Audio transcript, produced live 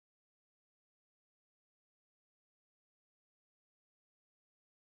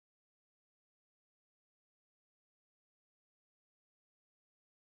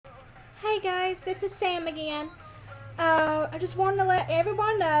Hey guys, this is Sam again. I just wanted to let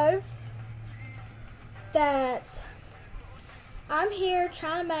everyone know that I'm here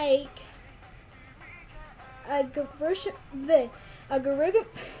trying to make a Garuga.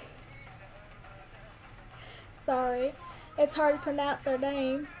 Sorry, it's hard to pronounce their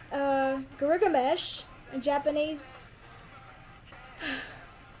name. Girugamesh, a Japanese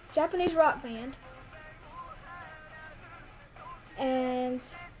rock band. And,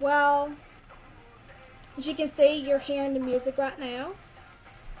 well, as you can see, you're hearing the music right now.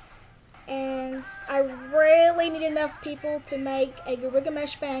 And I really need enough people to make a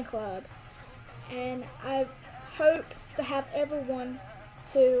Girugamesh fan club. And I hope to have everyone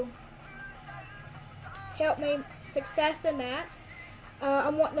to help me success in that.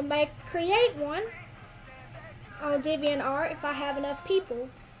 I'm wanting to create one on DeviantArt if I have enough people.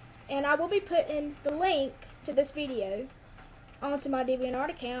 And I will be putting the link to this video onto my DeviantArt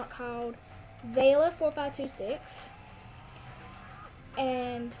account called Zayla4526,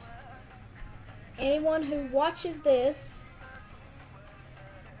 and anyone who watches this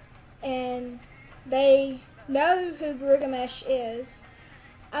and they know who Girugamesh is,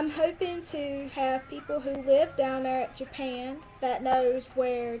 I'm hoping to have people who live down there at Japan that knows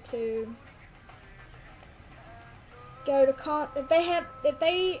where to go to if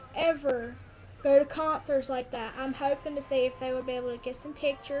they ever go to concerts like that. I'm hoping to see if they would be able to get some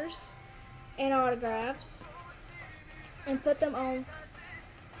pictures and autographs and put them on,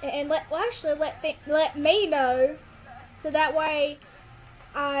 and let me know, so that way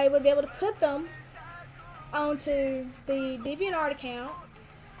I would be able to put them onto the DeviantArt account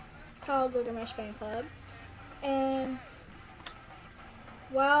called Girugamesh Fan Club. And,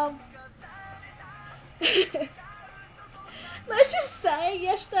 well, let's just say,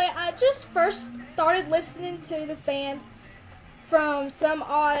 yesterday I just first started listening to this band from some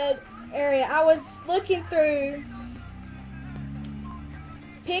odd area. I was looking through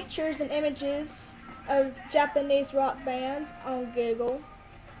pictures and images of Japanese rock bands on Google,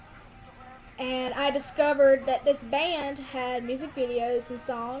 and I discovered that this band had music videos and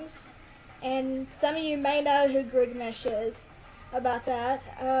songs, and some of you may know who Girugamesh is about that.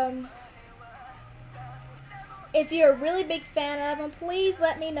 If you're a really big fan of them, please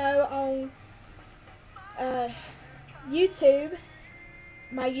let me know on YouTube.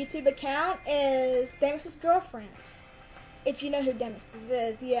 My YouTube account is Demix's Girlfriend. If you know who Demix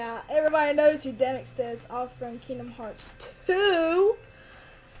is, yeah, everybody knows who Demix is, all from Kingdom Hearts 2.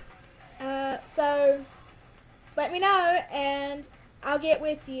 So let me know, and I'll get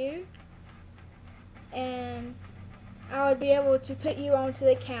with you, and I would be able to put you onto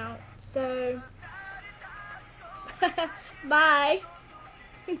the account. So. Bye.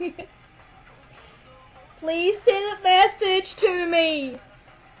 Please send a message to me.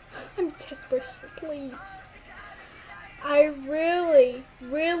 I'm desperate here, please. I really,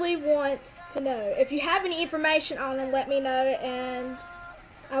 really want to know. If you have any information on them, let me know, and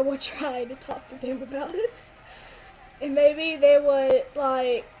I will try to talk to them about it. And maybe they would,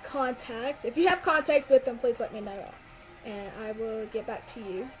 contact. If you have contact with them, please let me know, and I will get back to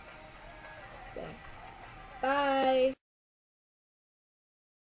you. So. Bye.